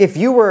 if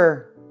you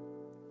were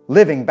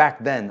living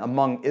back then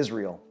among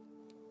Israel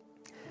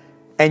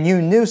and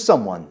you knew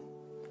someone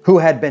who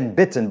had been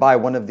bitten by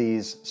one of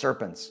these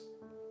serpents,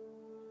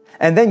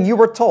 and then you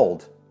were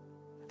told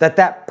that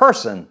that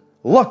person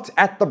looked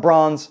at the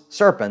bronze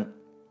serpent,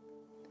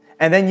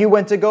 and then you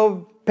went to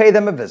go pay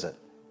them a visit.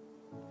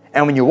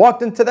 And when you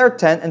walked into their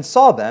tent and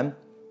saw them,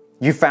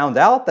 you found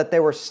out that they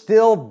were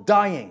still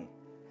dying,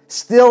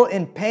 still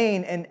in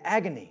pain and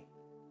agony.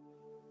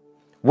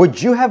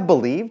 Would you have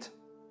believed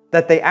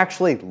that they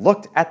actually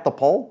looked at the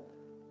pole?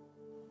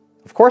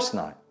 Of course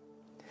not.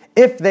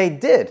 If they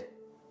did,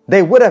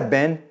 they would have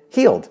been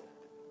healed.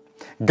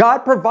 God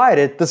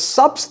provided the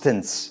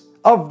substance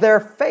of their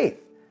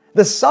faith,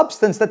 the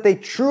substance that they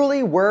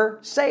truly were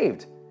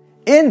saved,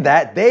 in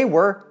that they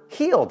were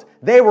healed.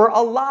 They were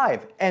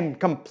alive and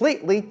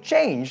completely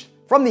changed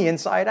from the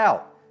inside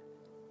out.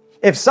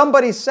 If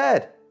somebody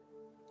said,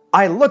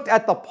 I looked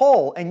at the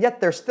pole and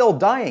yet they're still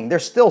dying, they're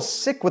still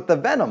sick with the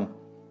venom,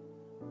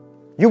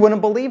 you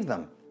wouldn't believe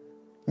them.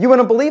 You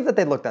wouldn't believe that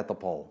they looked at the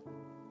pole.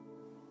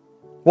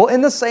 Well,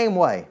 in the same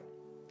way,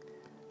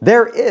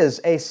 there is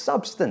a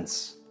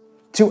substance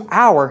to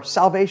our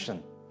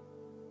salvation.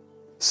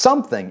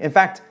 Something, in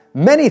fact,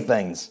 many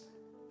things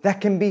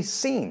that can be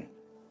seen.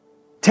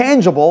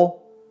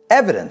 Tangible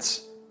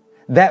evidence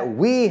that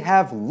we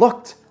have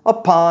looked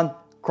upon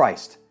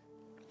Christ.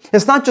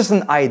 It's not just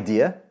an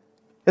idea.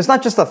 It's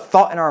not just a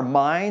thought in our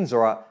minds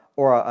or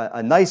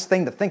a nice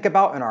thing to think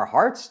about in our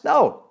hearts.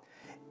 No.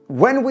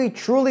 When we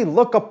truly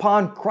look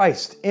upon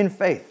Christ in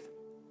faith,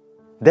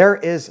 there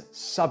is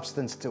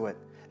substance to it.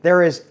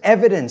 There is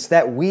evidence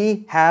that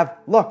we have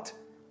looked.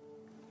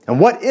 And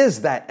what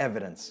is that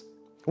evidence?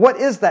 What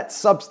is that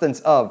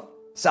substance of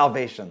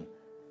salvation?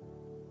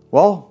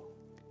 Well,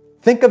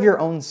 think of your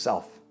own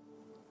self.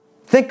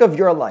 Think of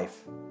your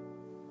life.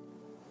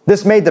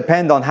 This may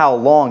depend on how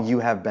long you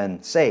have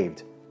been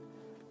saved.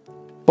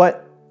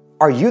 But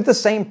are you the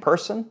same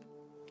person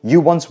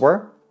you once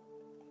were?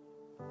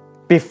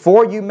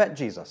 Before you met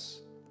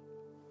Jesus,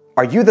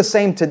 are you the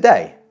same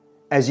today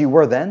as you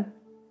were then?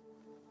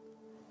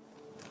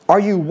 Are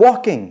you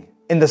walking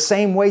in the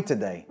same way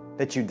today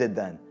that you did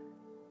then?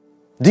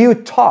 Do you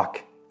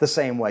talk the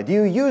same way? Do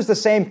you use the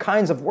same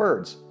kinds of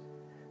words?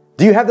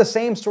 Do you have the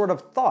same sort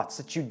of thoughts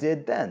that you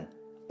did then?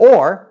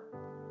 Or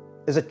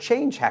is a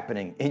change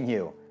happening in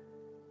you?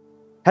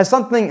 Has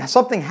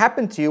something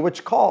happened to you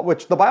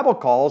which the Bible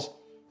calls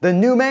the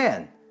new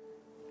man?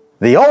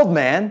 The old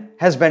man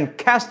has been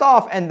cast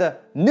off and the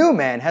new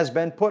man has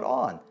been put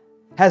on.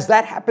 Has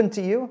that happened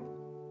to you?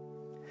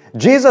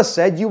 Jesus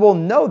said you will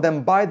know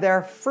them by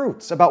their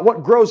fruits, about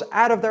what grows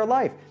out of their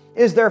life.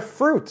 Is there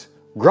fruit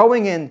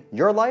growing in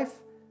your life?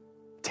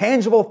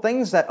 Tangible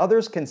things that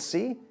others can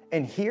see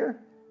and hear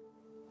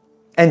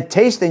and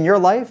taste in your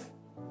life?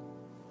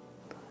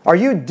 Are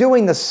you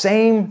doing the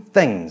same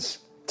things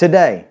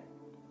today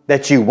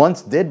that you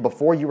once did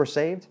before you were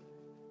saved?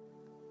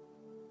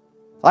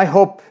 I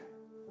hope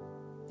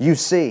you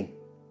see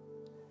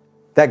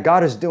that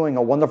God is doing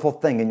a wonderful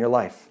thing in your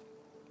life.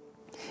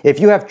 If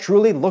you have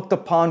truly looked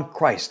upon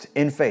Christ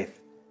in faith,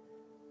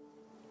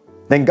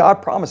 then God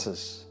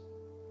promises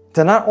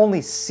to not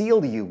only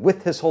seal you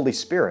with His Holy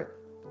Spirit,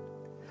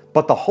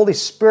 but the Holy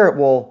Spirit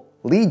will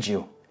lead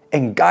you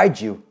and guide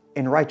you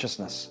in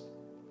righteousness.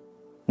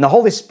 And the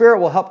Holy Spirit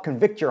will help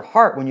convict your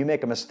heart when you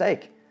make a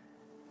mistake.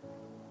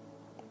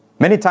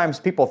 Many times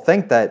people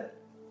think that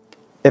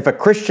if a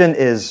Christian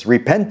is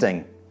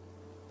repenting,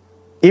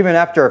 even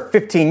after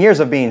 15 years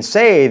of being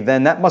saved,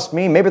 then that must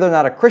mean maybe they're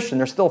not a Christian,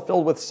 they're still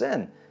filled with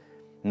sin.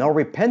 No,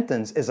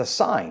 repentance is a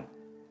sign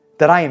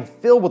that I am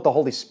filled with the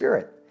Holy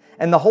Spirit.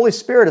 And the Holy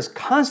Spirit is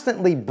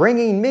constantly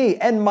bringing me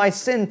and my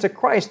sin to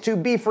Christ to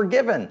be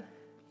forgiven.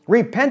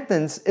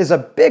 Repentance is a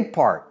big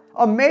part,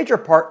 a major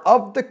part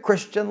of the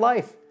Christian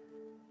life.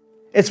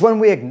 It's when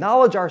we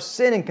acknowledge our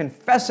sin and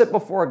confess it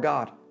before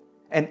God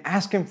and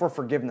ask Him for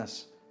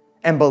forgiveness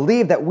and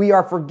believe that we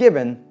are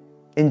forgiven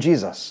in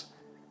Jesus.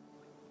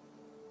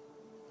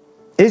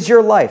 Is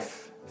your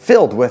life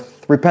filled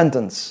with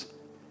repentance?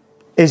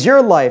 Is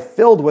your life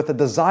filled with a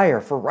desire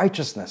for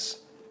righteousness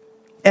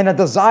and a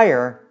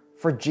desire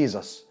for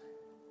Jesus?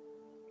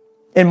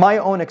 In my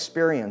own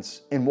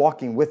experience in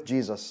walking with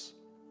Jesus,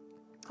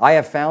 I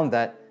have found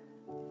that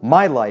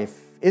my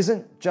life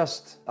isn't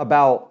just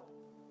about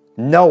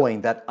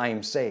knowing that I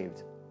am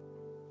saved,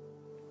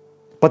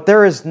 but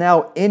there is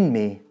now in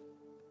me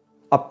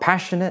a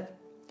passionate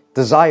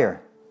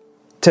desire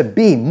to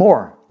be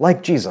more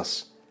like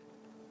Jesus.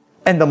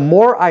 And the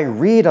more I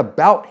read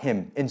about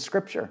Him in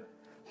Scripture,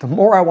 the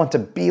more I want to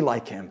be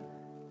like Him.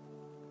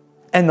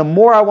 And the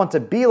more I want to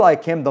be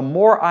like Him, the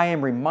more I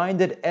am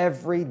reminded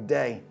every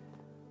day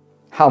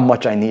how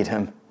much I need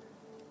Him,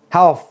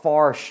 how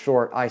far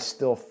short I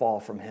still fall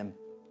from Him.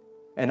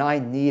 And I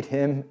need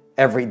Him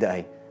every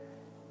day.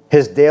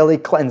 His daily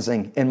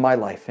cleansing in my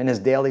life and His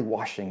daily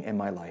washing in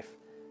my life.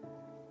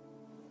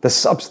 The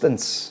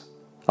substance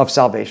of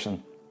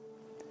salvation.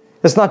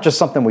 It's not just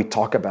something we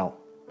talk about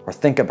or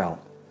think about.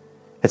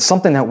 It's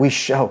something that we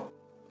show.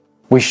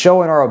 We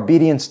show in our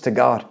obedience to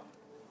God.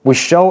 We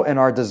show in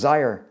our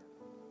desire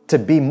to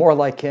be more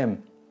like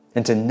Him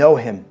and to know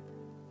Him.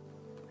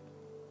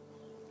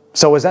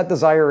 So is that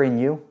desire in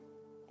you?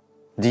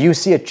 Do you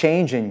see a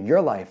change in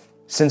your life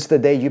since the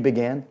day you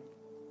began?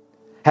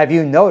 Have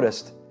you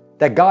noticed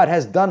that God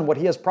has done what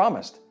He has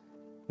promised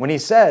when He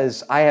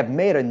says, I have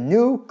made a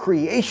new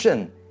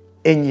creation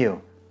in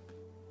you?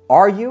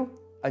 Are you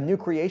a new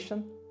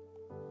creation?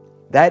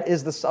 That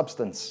is the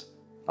substance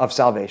of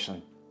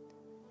salvation.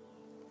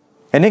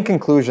 And in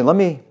conclusion, let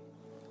me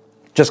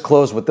just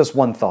close with this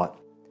one thought.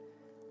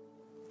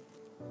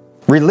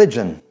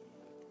 Religion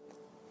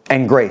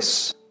and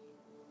grace.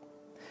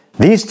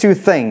 These two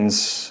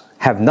things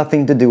have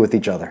nothing to do with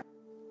each other.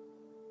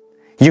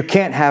 You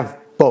can't have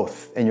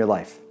both in your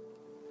life.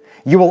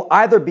 You will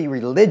either be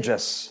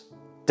religious,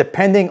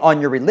 depending on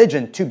your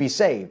religion to be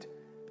saved,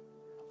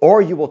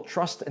 or you will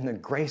trust in the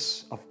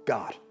grace of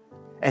God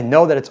and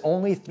know that it's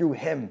only through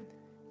Him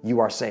you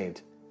are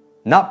saved.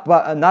 Not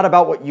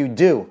about what you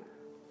do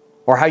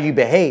or how you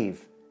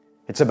behave.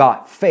 It's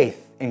about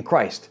faith in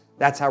Christ.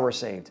 That's how we're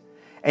saved.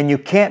 And you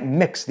can't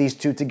mix these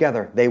two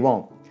together. They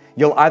won't.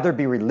 You'll either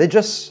be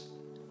religious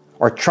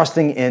or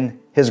trusting in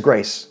His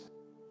grace.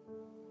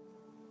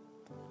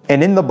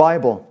 And in the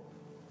Bible,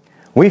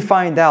 we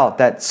find out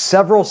that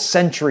several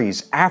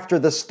centuries after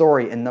the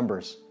story in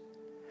Numbers,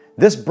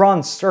 this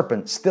bronze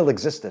serpent still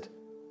existed.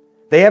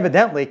 They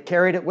evidently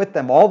carried it with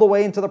them all the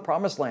way into the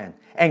promised land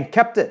and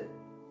kept it.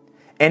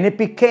 And it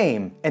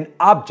became an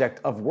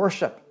object of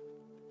worship.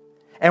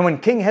 And when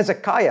King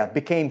Hezekiah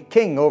became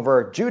king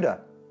over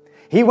Judah,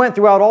 he went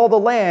throughout all the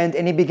land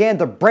and he began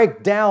to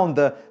break down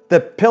the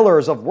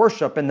pillars of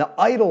worship and the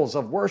idols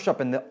of worship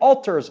and the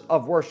altars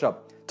of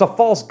worship to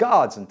false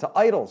gods and to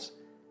idols.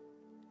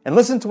 And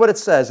listen to what it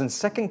says in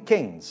 2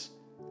 Kings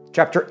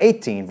chapter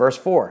 18, verse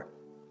 4.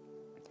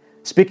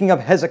 Speaking of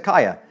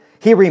Hezekiah,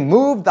 he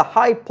removed the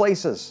high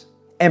places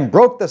and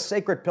broke the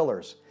sacred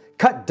pillars,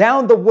 cut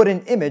down the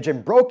wooden image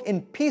and broke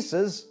in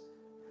pieces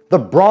the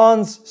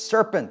bronze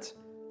serpent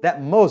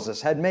that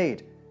Moses had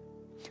made.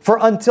 For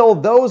until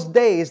those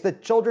days, the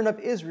children of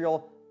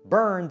Israel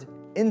burned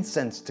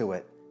incense to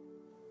it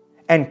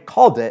and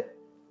called it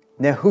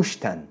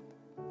Nehushtan.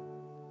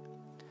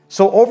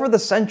 So over the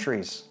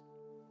centuries,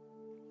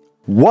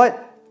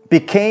 what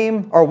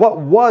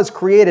was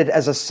created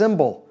as a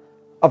symbol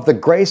of the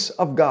grace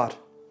of God,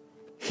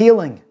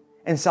 healing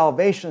and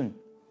salvation,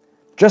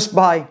 just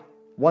by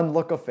one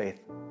look of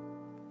faith,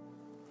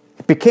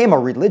 it became a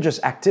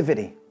religious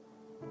activity.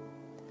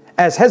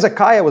 As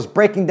Hezekiah was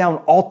breaking down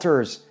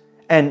altars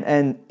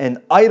and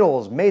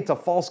idols made to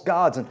false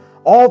gods and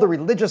all the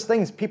religious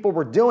things people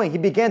were doing, he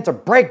began to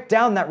break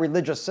down that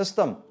religious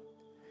system.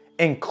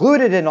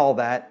 Included in all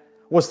that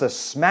was to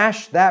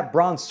smash that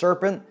bronze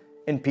serpent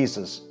in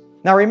pieces.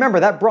 Now remember,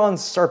 that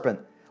bronze serpent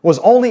was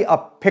only a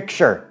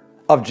picture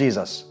of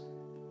Jesus.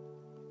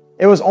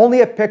 It was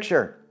only a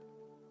picture.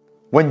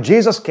 When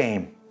Jesus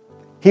came,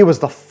 He was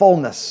the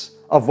fullness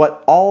of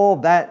what all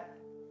that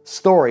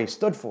story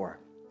stood for.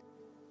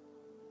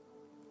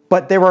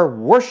 But they were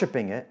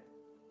worshiping it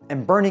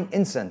and burning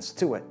incense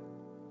to it.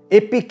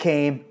 It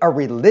became a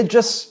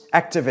religious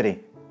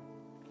activity.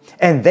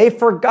 And they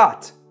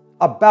forgot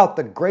about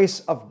the grace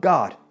of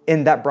God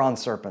in that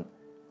bronze serpent.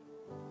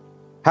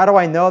 How do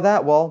I know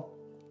that? Well,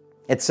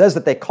 it says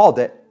that they called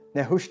it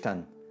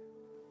Nehushtan.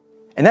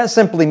 And that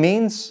simply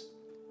means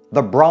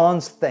the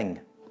bronze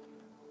thing.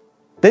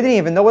 They didn't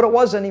even know what it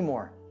was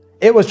anymore.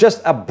 It was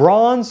just a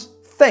bronze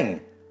thing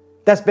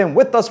that's been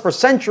with us for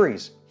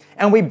centuries.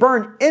 And we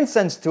burn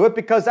incense to it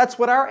because that's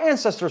what our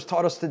ancestors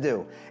taught us to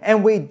do.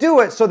 And we do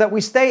it so that we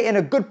stay in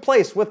a good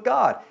place with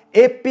God.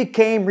 It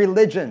became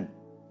religion.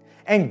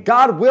 And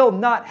God will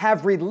not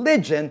have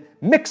religion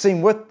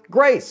mixing with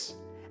grace.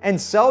 And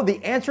so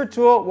the answer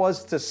to it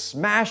was to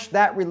smash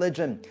that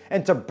religion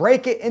and to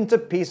break it into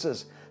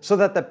pieces so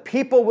that the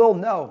people will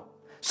know,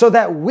 so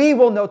that we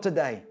will know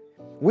today,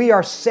 we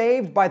are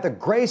saved by the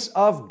grace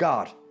of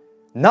God,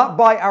 not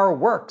by our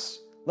works,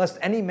 lest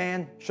any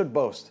man should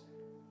boast.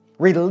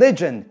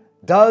 Religion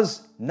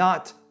does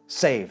not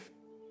save.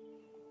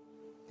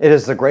 It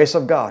is the grace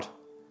of God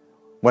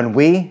when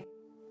we,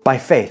 by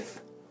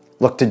faith,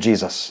 look to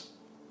Jesus.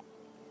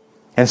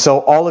 And so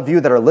all of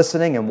you that are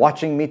listening and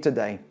watching me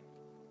today,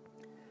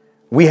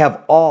 we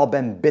have all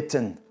been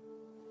bitten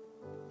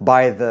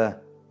by the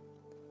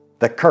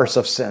curse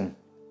of sin.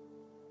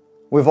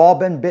 We've all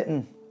been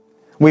bitten.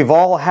 We've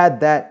all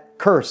had that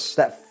curse,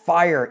 that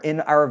fire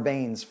in our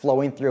veins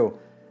flowing through.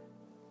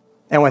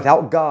 And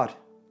without God,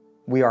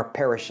 we are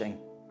perishing.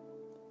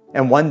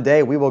 And one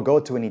day we will go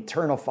to an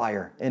eternal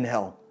fire in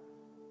hell.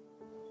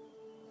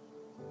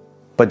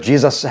 But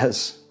Jesus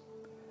says,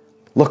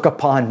 look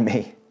upon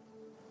me.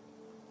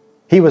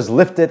 He was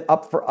lifted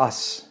up for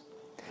us.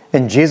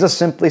 And Jesus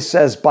simply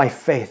says, by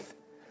faith,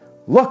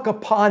 look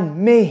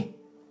upon me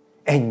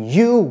and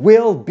you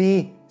will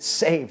be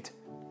saved.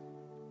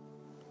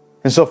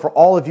 And so for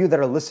all of you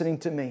that are listening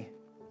to me,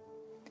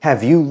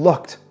 have you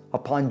looked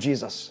upon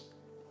Jesus?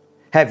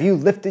 Have you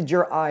lifted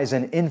your eyes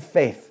and in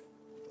faith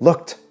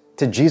looked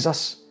to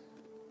Jesus?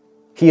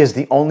 He is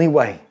the only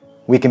way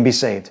we can be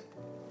saved.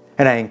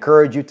 And I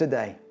encourage you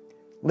today,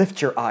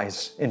 lift your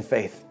eyes in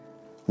faith.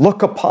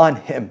 Look upon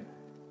Him.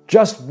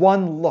 Just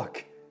one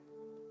look,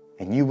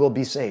 and you will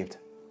be saved.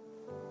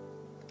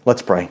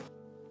 Let's pray.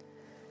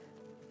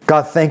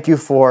 God, thank you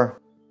for,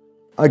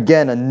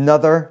 again,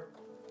 another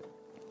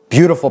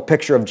beautiful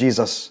picture of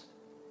Jesus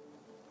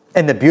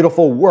and the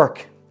beautiful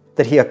work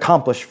that He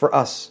accomplished for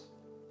us.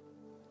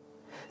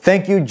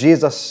 Thank you,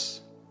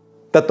 Jesus,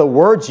 that the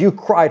words you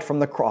cried from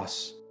the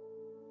cross,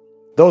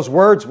 those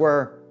words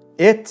were,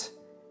 it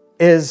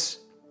is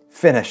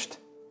finished.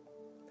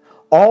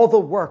 All the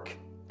work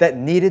that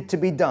needed to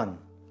be done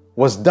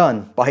was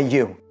done by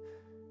you.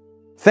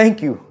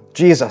 Thank you,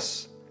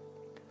 Jesus,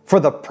 for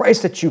the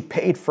price that you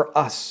paid for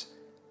us,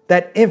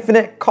 that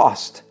infinite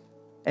cost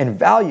and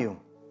value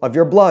of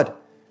your blood.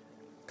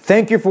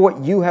 Thank you for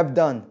what you have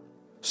done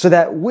so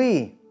that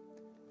we,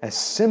 as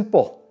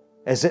simple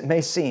as it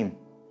may seem,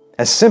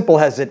 as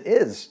simple as it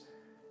is,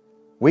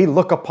 we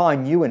look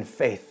upon you in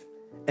faith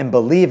and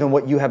believe in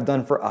what you have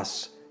done for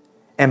us.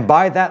 And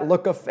by that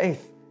look of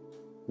faith,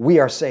 we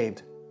are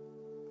saved.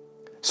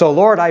 So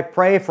Lord, I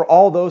pray for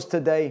all those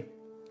today,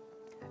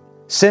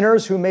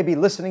 sinners who may be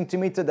listening to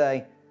me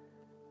today,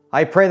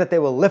 I pray that they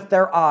will lift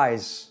their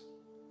eyes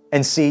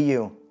and see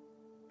you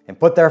and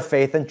put their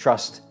faith and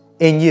trust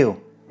in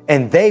you,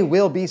 and they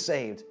will be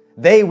saved.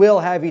 They will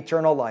have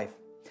eternal life.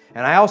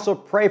 And I also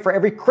pray for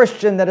every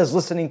Christian that is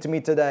listening to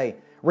me today.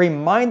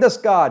 Remind us,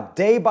 God,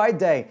 day by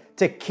day,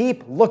 to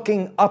keep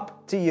looking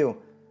up to you,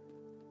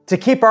 to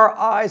keep our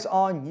eyes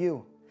on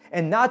you,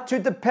 and not to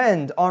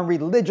depend on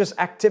religious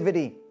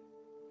activity,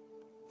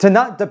 to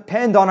not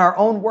depend on our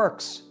own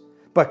works,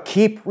 but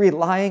keep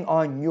relying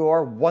on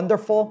your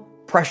wonderful,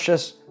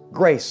 precious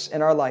grace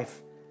in our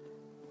life.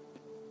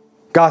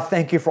 God,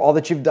 thank you for all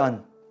that you've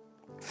done.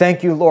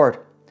 Thank you, Lord,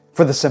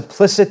 for the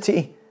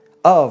simplicity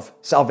of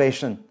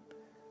salvation.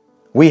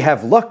 We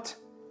have looked,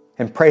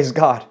 and praise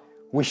God,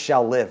 we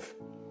shall live.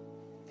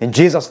 In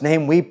Jesus'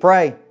 name we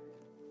pray.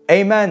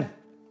 Amen.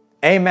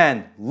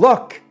 Amen.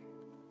 Look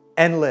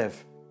and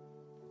live.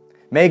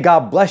 May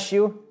God bless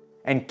you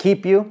and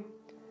keep you.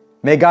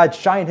 May God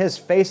shine His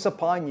face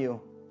upon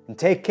you and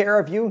take care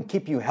of you and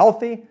keep you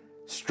healthy,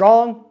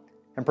 strong,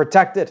 and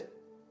protected.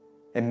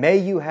 And may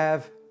you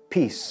have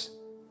peace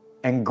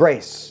and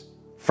grace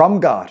from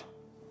God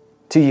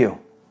to you.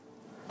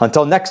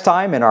 Until next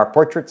time in our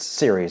Portraits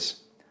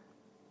series.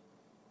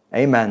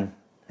 Amen.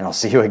 And I'll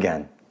see you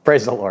again.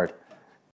 Praise the Lord.